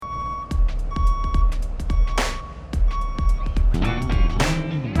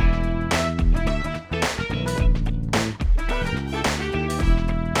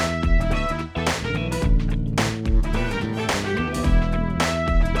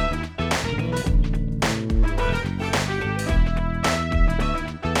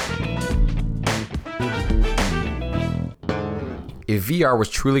VR was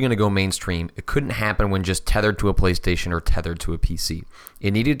truly going to go mainstream, it couldn't happen when just tethered to a PlayStation or tethered to a PC.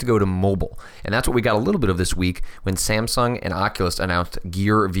 It needed to go to mobile. And that's what we got a little bit of this week when Samsung and Oculus announced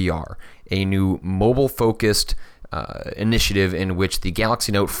Gear VR, a new mobile-focused initiative in which the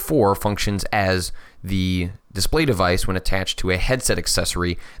Galaxy Note 4 functions as the display device when attached to a headset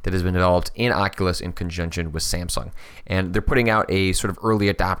accessory that has been developed in Oculus in conjunction with Samsung. And they're putting out a sort of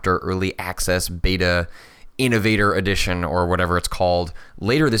early adopter, early access, beta, Innovator Edition, or whatever it's called,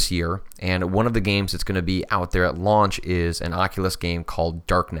 later this year. And one of the games that's going to be out there at launch is an Oculus game called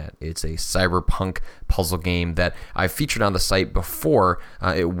Darknet. It's a cyberpunk puzzle game that I've featured on the site before.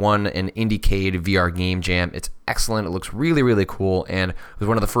 It won an Indiecade VR Game Jam. It's excellent. It looks really, really cool, and it was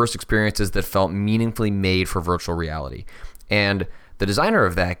one of the first experiences that felt meaningfully made for virtual reality. And the designer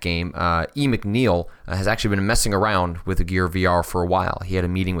of that game, E. McNeil, has actually been messing around with the Gear VR for a while. He had a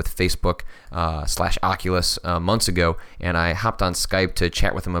meeting with Facebook / Oculus months ago, and I hopped on Skype to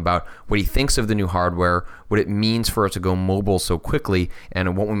chat with him about what he thinks of the new hardware, what it means for it to go mobile so quickly,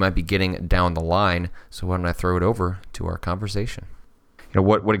 and what we might be getting down the line. So why don't I throw it over to our conversation?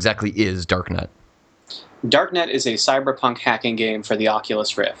 What exactly is Darknet? Darknet is a cyberpunk hacking game for the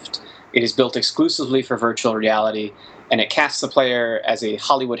Oculus Rift. It is built exclusively for virtual reality, and it casts the player as a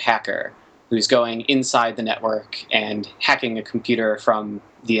Hollywood hacker who's going inside the network and hacking a computer from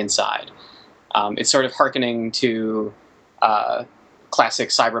the inside. It's sort of hearkening to classic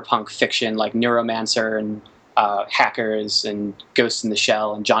cyberpunk fiction like Neuromancer and Hackers and Ghost in the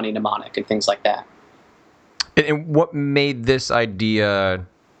Shell and Johnny Mnemonic and things like that. And what made this idea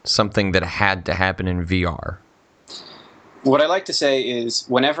something that had to happen in VR? What I like to say is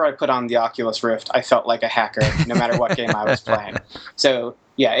whenever I put on the Oculus Rift, I felt like a hacker, no matter what game I was playing. So,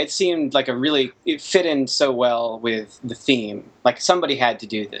 yeah, it seemed like it fit in so well with the theme. Like, somebody had to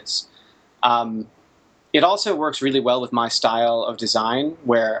do this. It also works really well with my style of design,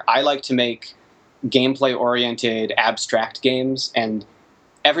 where I like to make gameplay-oriented, abstract games, and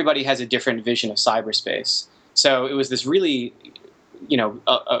everybody has a different vision of cyberspace. So it was this really,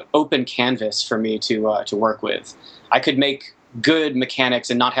 open canvas for me to work with. I could make good mechanics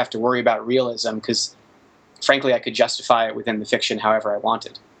and not have to worry about realism because, frankly, I could justify it within the fiction however I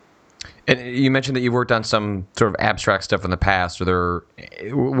wanted. And you mentioned that you worked on some sort of abstract stuff in the past.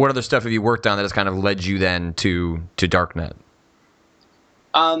 What other stuff have you worked on that has kind of led you then to Darknet?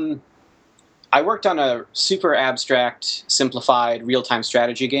 I worked on a super abstract, simplified real-time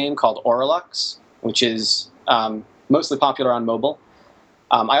strategy game called Auralux, which is mostly popular on mobile.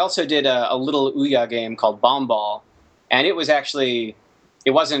 I also did a little Ouya game called Bomb Ball, and it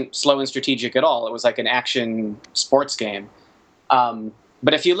wasn't slow and strategic at all. It was like an action sports game.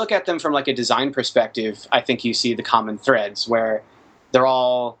 But if you look at them from like a design perspective, I think you see the common threads where they're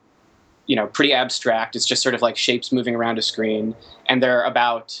all, pretty abstract. It's just sort of like shapes moving around a screen, and they're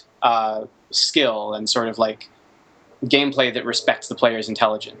about skill and sort of like gameplay that respects the player's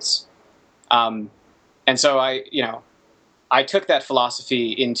intelligence. And so I took that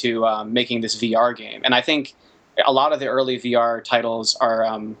philosophy into making this VR game, and I think a lot of the early VR titles are,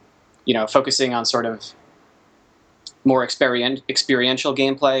 focusing on sort of more experiential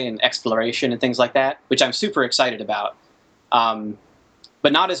gameplay and exploration and things like that, which I'm super excited about.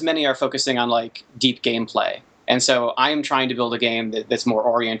 But not as many are focusing on like deep gameplay, and so I am trying to build a game that's more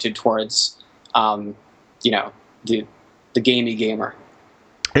oriented towards, the gamey gamer.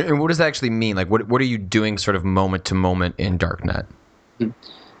 And what does that actually mean? Like, what are you doing sort of moment to moment in Darknet?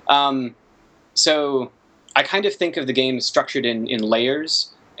 So I kind of think of the game structured in layers,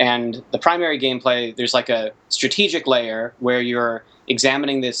 and the primary gameplay, there's like a strategic layer where you're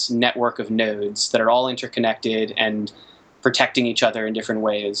examining this network of nodes that are all interconnected and protecting each other in different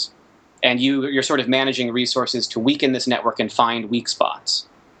ways. And you're sort of managing resources to weaken this network and find weak spots.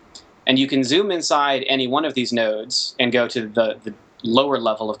 And you can zoom inside any one of these nodes and go to the lower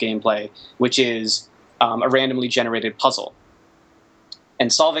level of gameplay, which is a randomly generated puzzle.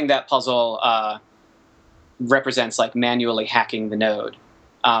 And solving that puzzle represents like manually hacking the node.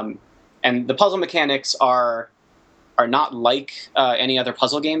 And the puzzle mechanics are not like any other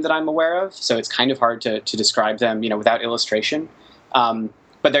puzzle game that I'm aware of, so it's kind of hard to describe them, without illustration.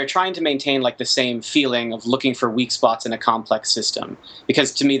 But they're trying to maintain like the same feeling of looking for weak spots in a complex system,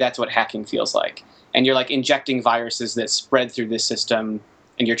 because to me that's what hacking feels like. And you're like injecting viruses that spread through this system,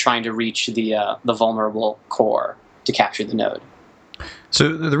 and you're trying to reach the vulnerable core to capture the node.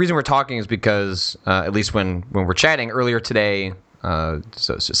 So the reason we're talking is because, at least when we're chatting earlier today, so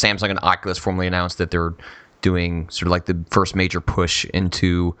Samsung and Oculus formally announced that they're doing sort of like the first major push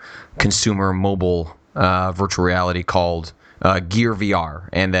into consumer mobile virtual reality called Gear VR,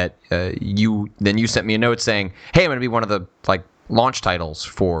 and that you sent me a note saying, "Hey, I'm going to be one of the like launch titles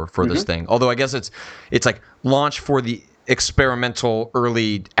for this thing. Although I guess it's like launch for the experimental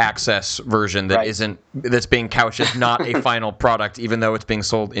early access version that that's being couched as not a final product, even though it's being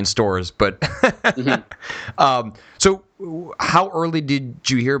sold in stores. But so how early did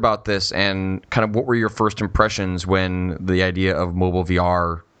you hear about this, and kind of what were your first impressions when the idea of mobile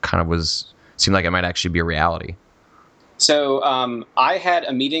VR kind of seemed like it might actually be a reality? So I had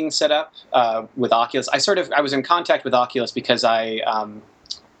a meeting set up with Oculus. I was in contact with Oculus because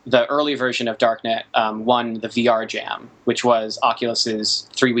the early version of Darknet won the VR Jam, which was Oculus's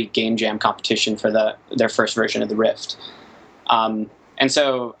 3-week game jam competition for their first version of the Rift. And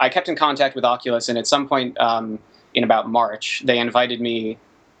so I kept in contact with Oculus, and at some point in about March, they invited me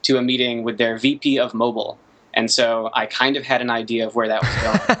to a meeting with their VP of Mobile. And so I kind of had an idea of where that was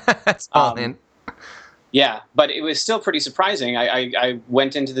going. That's all in. Yeah, but it was still pretty surprising. I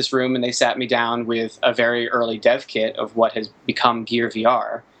went into this room and they sat me down with a very early dev kit of what has become Gear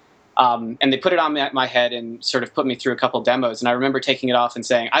VR. And they put it on my head and sort of put me through a couple demos. And I remember taking it off and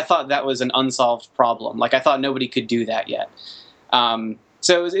saying, I thought that was an unsolved problem. Like, I thought nobody could do that yet.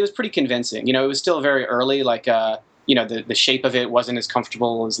 So it was pretty convincing. It was still very early. Like, the shape of it wasn't as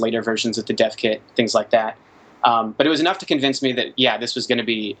comfortable as later versions of the dev kit, things like that. But it was enough to convince me that, yeah, this was going to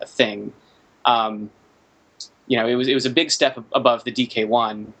be a thing. It was a big step above the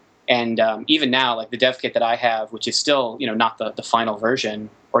DK1. And even now, like the dev kit that I have, which is still, not the final version,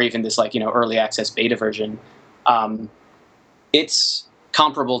 or even this early access beta version, it's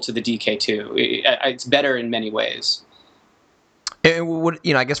comparable to the DK2. It's better in many ways. And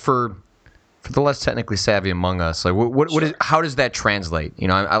I guess for the less technically savvy among us, like how does that translate?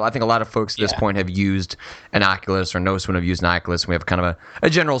 I think a lot of folks at this point have used an Oculus or know someone have used an Oculus, and we have kind of a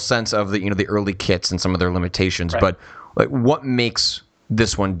general sense of the early kits and some of their limitations. Right. But like, what makes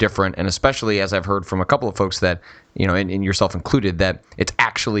this one different? And especially as I've heard from a couple of folks that and yourself included, that it's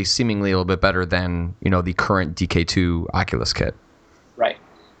actually seemingly a little bit better than the current DK2 Oculus kit. Right.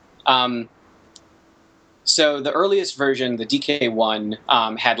 So the earliest version, the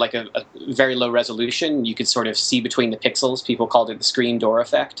DK1, had like a very low resolution. You could sort of see between the pixels. People called it the screen door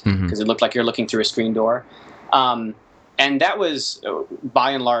effect because it looked like you're looking through a screen door. And that was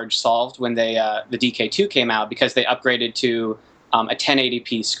by and large solved when the DK2 came out, because they upgraded to a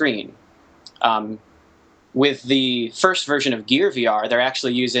 1080p screen. With the first version of Gear VR, they're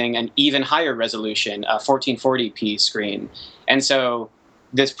actually using an even higher resolution, a 1440p screen. And so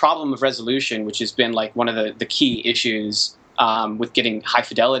this problem of resolution, which has been like one of the key issues with getting high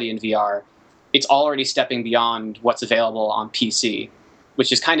fidelity in VR, it's already stepping beyond what's available on PC,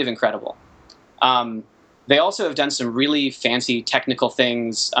 which is kind of incredible. They also have done some really fancy technical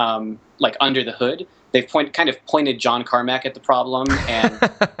things, like under the hood. They've kind of pointed John Carmack at the problem and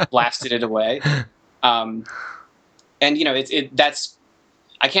blasted it away. And that's,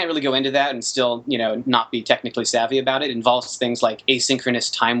 I can't really go into that and still, not be technically savvy about it. It involves things like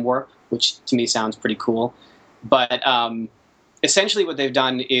asynchronous time warp, which to me sounds pretty cool. But essentially what they've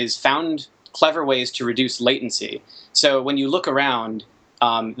done is found clever ways to reduce latency. So when you look around,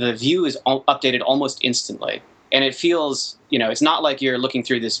 the view is updated almost instantly. And it feels, it's not like you're looking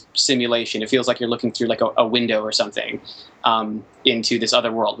through this simulation. It feels like you're looking through like a window or something into this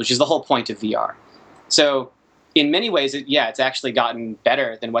other world, which is the whole point of VR. So in many ways, it's actually gotten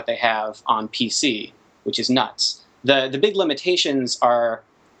better than what they have on PC, which is nuts. The big limitations are,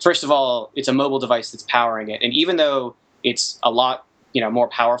 first of all, it's a mobile device that's powering it. And even though it's a lot more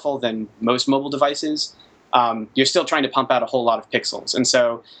powerful than most mobile devices, you're still trying to pump out a whole lot of pixels. And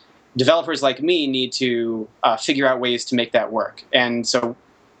so developers like me need to figure out ways to make that work. And so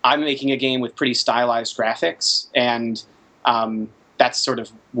I'm making a game with pretty stylized graphics, and that's sort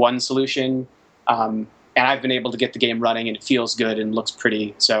of one solution. And I've been able to get the game running, and it feels good and looks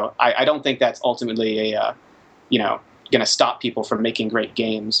pretty. So I don't think that's ultimately going to stop people from making great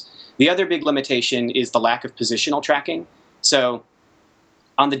games. The other big limitation is the lack of positional tracking. So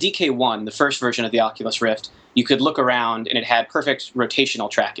on the DK1, the first version of the Oculus Rift, you could look around and it had perfect rotational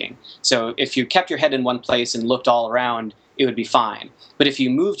tracking. So if you kept your head in one place and looked all around, it would be fine. But if you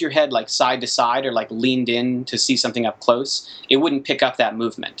moved your head like side to side or like leaned in to see something up close, it wouldn't pick up that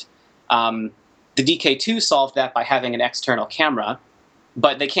movement. The DK2 solved that by having an external camera,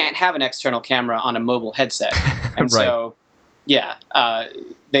 but they can't have an external camera on a mobile headset. And right. So,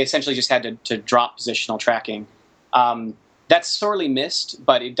 they essentially just had to drop positional tracking. That's sorely missed,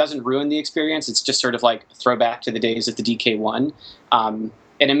 but it doesn't ruin the experience. It's just sort of like a throwback to the days of the DK1. And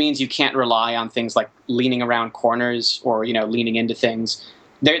it means you can't rely on things like leaning around corners or, leaning into things.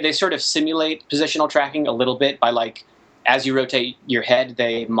 They sort of simulate positional tracking a little bit by, like, as you rotate your head,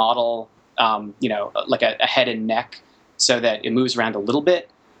 they model like a head and neck so that it moves around a little bit,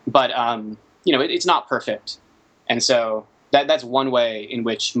 but it's not perfect. And so that's one way in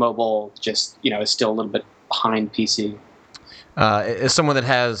which mobile just is still a little bit behind PC. As someone that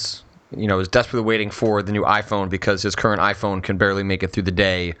has is desperately waiting for the new iPhone because his current iPhone can barely make it through the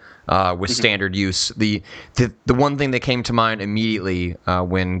day with standard use. The one thing that came to mind immediately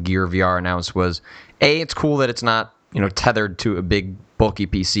when Gear VR announced was, it's cool that it's not tethered to a big bulky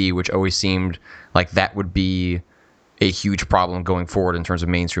PC, which always seemed like that would be a huge problem going forward in terms of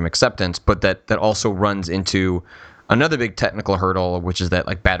mainstream acceptance, but that also runs into another big technical hurdle, which is that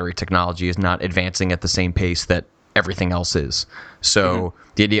like battery technology is not advancing at the same pace that everything else is. So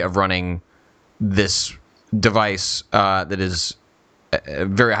the idea of running this device that is a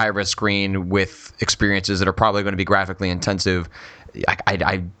very high risk screen with experiences that are probably going to be graphically intensive,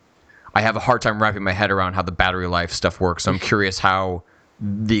 I have a hard time wrapping my head around how the battery life stuff works. So I'm curious how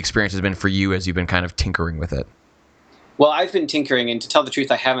the experience has been for you as you've been kind of tinkering with it. Well, I've been tinkering, and to tell the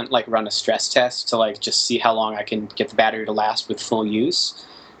truth, I haven't run a stress test to just see how long I can get the battery to last with full use.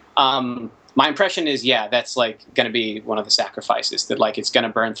 My impression is, that's going to be one of the sacrifices, that it's going to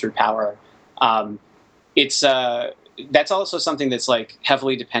burn through power. That's also something that's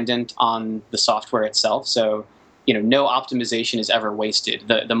heavily dependent on the software itself. So, no optimization is ever wasted.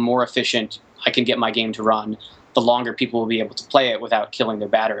 The more efficient I can get my game to run, the longer people will be able to play it without killing their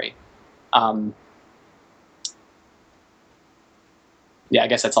battery. I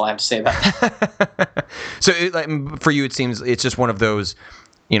guess that's all I have to say about it. So for you, it seems it's just one of those,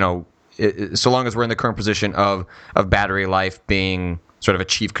 so long as we're in the current position of battery life being sort of a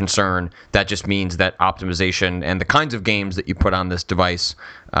chief concern, that just means that optimization and the kinds of games that you put on this device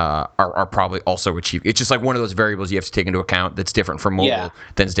are probably also achieved. It's just one of those variables you have to take into account that's different for mobile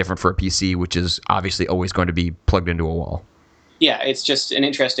than is different for a PC, which is obviously always going to be plugged into a wall. Yeah, it's just an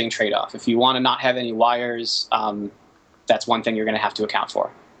interesting trade-off. If you want to not have any wires, that's one thing you're going to have to account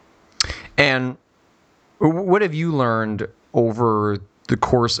for. And what have you learned over the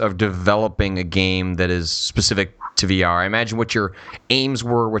course of developing a game that is specific to VR? I imagine what your aims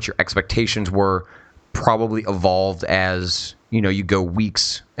were, what your expectations were, probably evolved as you go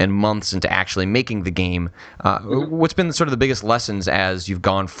weeks and months into actually making the game. What's been sort of the biggest lessons as you've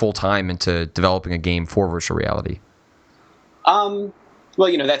gone full time into developing a game for virtual reality?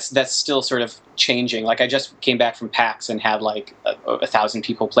 Well, that's still sort of changing. I just came back from PAX and had 1,000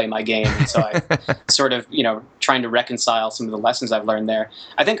 people play my game. And so I sort of, trying to reconcile some of the lessons I've learned there.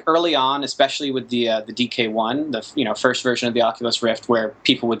 I think early on, especially with the DK1, the first version of the Oculus Rift, where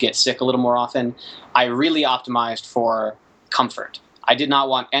people would get sick a little more often, I really optimized for comfort. I did not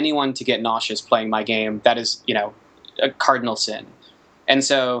want anyone to get nauseous playing my game. That is, a cardinal sin. And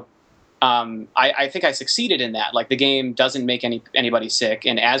so I think I succeeded in that. The game doesn't make anybody sick,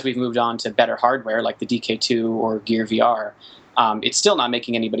 and as we've moved on to better hardware, like the DK2 or Gear VR, it's still not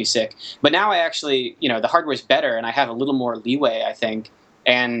making anybody sick. But now I actually, the hardware's better, and I have a little more leeway, I think.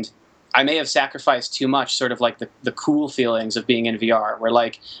 And I may have sacrificed too much, sort of the cool feelings of being in VR,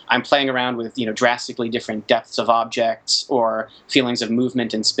 where I'm playing around with drastically different depths of objects or feelings of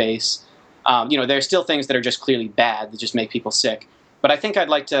movement in space. There's still things that are just clearly bad that just make people sick. But I think I'd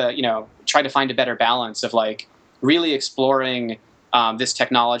like to, try to find a better balance of really exploring this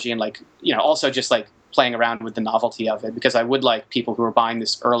technology and also just playing around with the novelty of it, because I would like people who are buying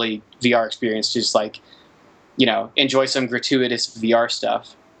this early VR experience to just enjoy some gratuitous VR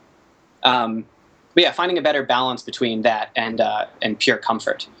stuff. But yeah, finding a better balance between that and pure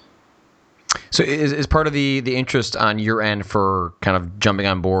comfort. So is part of the interest on your end for kind of jumping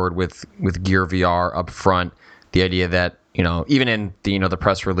on board with Gear VR up front, the idea that even in the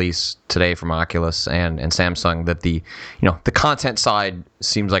press release today from Oculus and Samsung, that the content side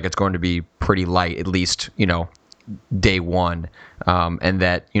seems like it's going to be pretty light, at least day one, and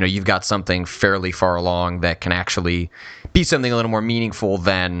that you've got something fairly far along that can actually be something a little more meaningful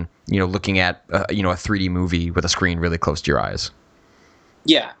than looking at a 3D movie with a screen really close to your eyes.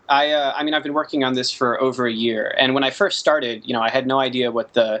 Yeah, I mean, I've been working on this for over a year, and when I first started, I had no idea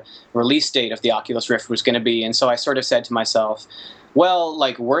what the release date of the Oculus Rift was going to be, and so I sort of said to myself, well,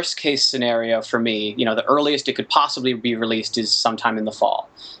 worst case scenario for me, the earliest it could possibly be released is sometime in the fall.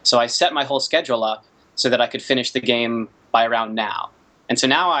 So I set my whole schedule up so that I could finish the game by around now. And so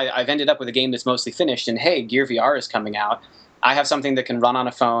now I've ended up with a game that's mostly finished, and hey, Gear VR is coming out. I have something that can run on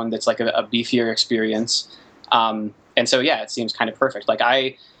a phone that's a beefier experience. And so, yeah, it seems kind of perfect.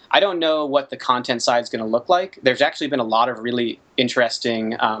 I don't know what the content side is going to look like. There's actually been a lot of really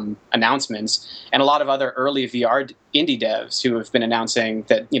interesting announcements, and a lot of other early VR indie devs who have been announcing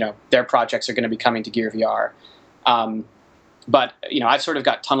that their projects are going to be coming to Gear VR. But I've sort of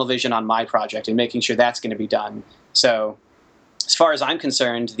got tunnel vision on my project and making sure that's going to be done. So as far as I'm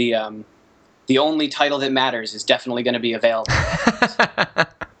concerned, the only title that matters is definitely going to be available.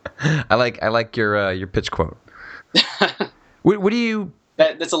 I like your pitch quote. What do you?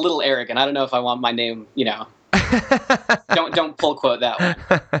 That's a little arrogant. I don't know if I want my name. Don't pull quote that one.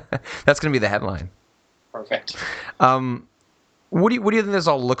 That's going to be the headline. Perfect. What do you think this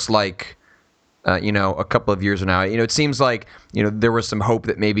all looks like? A couple of years from now, it seems like there was some hope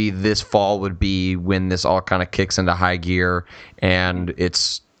that maybe this fall would be when this all kind of kicks into high gear, and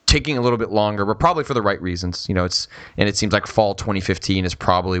it's taking a little bit longer, but probably for the right reasons. It seems like fall 2015 is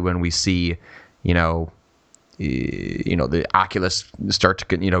probably when we see, the Oculus start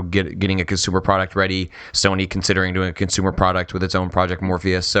to getting a consumer product ready. Sony considering doing a consumer product with its own Project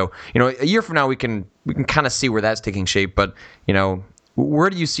Morpheus. So a year from now we can kind of see where that's taking shape. But where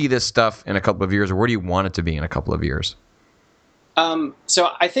do you see this stuff in a couple of years, or where do you want it to be in a couple of years?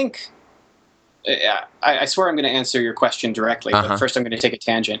 So I think. I swear I'm going to answer your question directly, but first I'm going to take a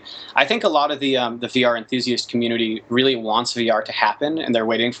tangent. I think a lot of the VR enthusiast community really wants VR to happen, and they're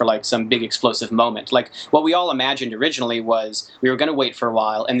waiting for like some big explosive moment. Like what we all imagined originally was we were going to wait for a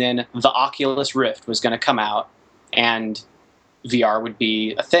while, and then the Oculus Rift was going to come out, and VR would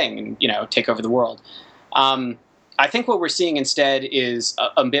be a thing and take over the world. I think what we're seeing instead is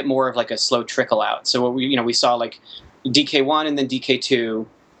a bit more of like a slow trickle out. So what we saw like DK1 and then DK2.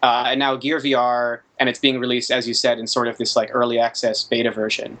 And now Gear VR, and it's being released, as you said, in sort of this like early access beta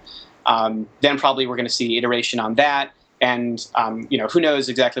version. Then probably we're going to see iteration on that, and who knows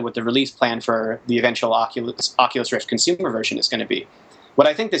exactly what the release plan for the eventual Oculus Rift consumer version is going to be. What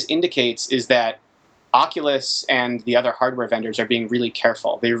I think this indicates is that Oculus and the other hardware vendors are being really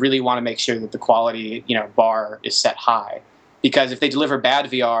careful. They really want to make sure that the quality bar is set high, because if they deliver bad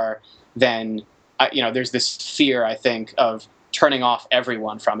VR, then there's this fear, I think, of turning off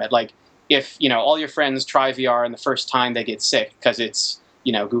everyone from it. Like if all your friends try VR and the first time they get sick because it's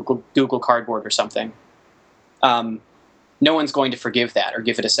Google Cardboard or something, no one's going to forgive that or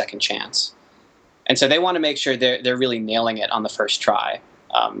give it a second chance. And so they want to make sure they're really nailing it on the first try.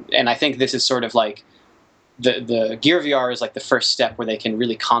 And I think this is sort of like the Gear VR is like the first step where they can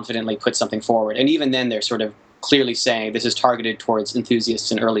really confidently put something forward. And even then they're sort of clearly saying this is targeted towards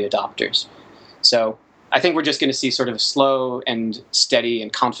enthusiasts and early adopters. So I think we're just going to see sort of a slow and steady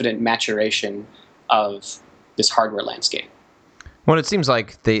and confident maturation of this hardware landscape. Well, it seems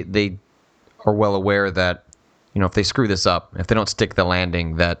like they are well aware that, if they screw this up, if they don't stick the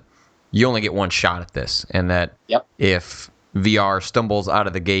landing, that you only get one shot at this. And that if VR stumbles out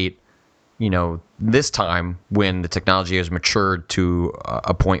of the gate, this time when the technology has matured to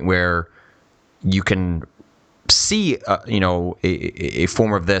a point where you can see a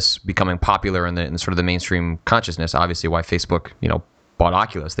form of this becoming popular in sort of the mainstream consciousness. Obviously why Facebook bought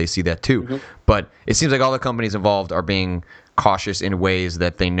Oculus, they see that too. But it seems like all the companies involved are being cautious in ways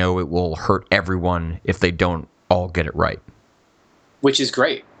that they know it will hurt everyone if they don't all get it right, which is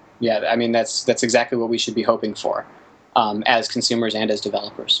great. I mean that's exactly what we should be hoping for as consumers and as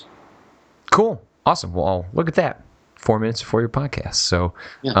developers. Cool. Awesome. Well, look at that, 4 minutes before your podcast. So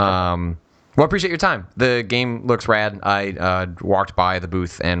well, I appreciate your time. The game looks rad. I walked by the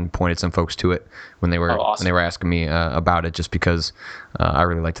booth and pointed some folks to it when they were asking me about it, just because I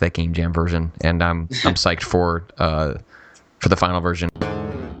really liked that Game Jam version, and I'm psyched for the final version.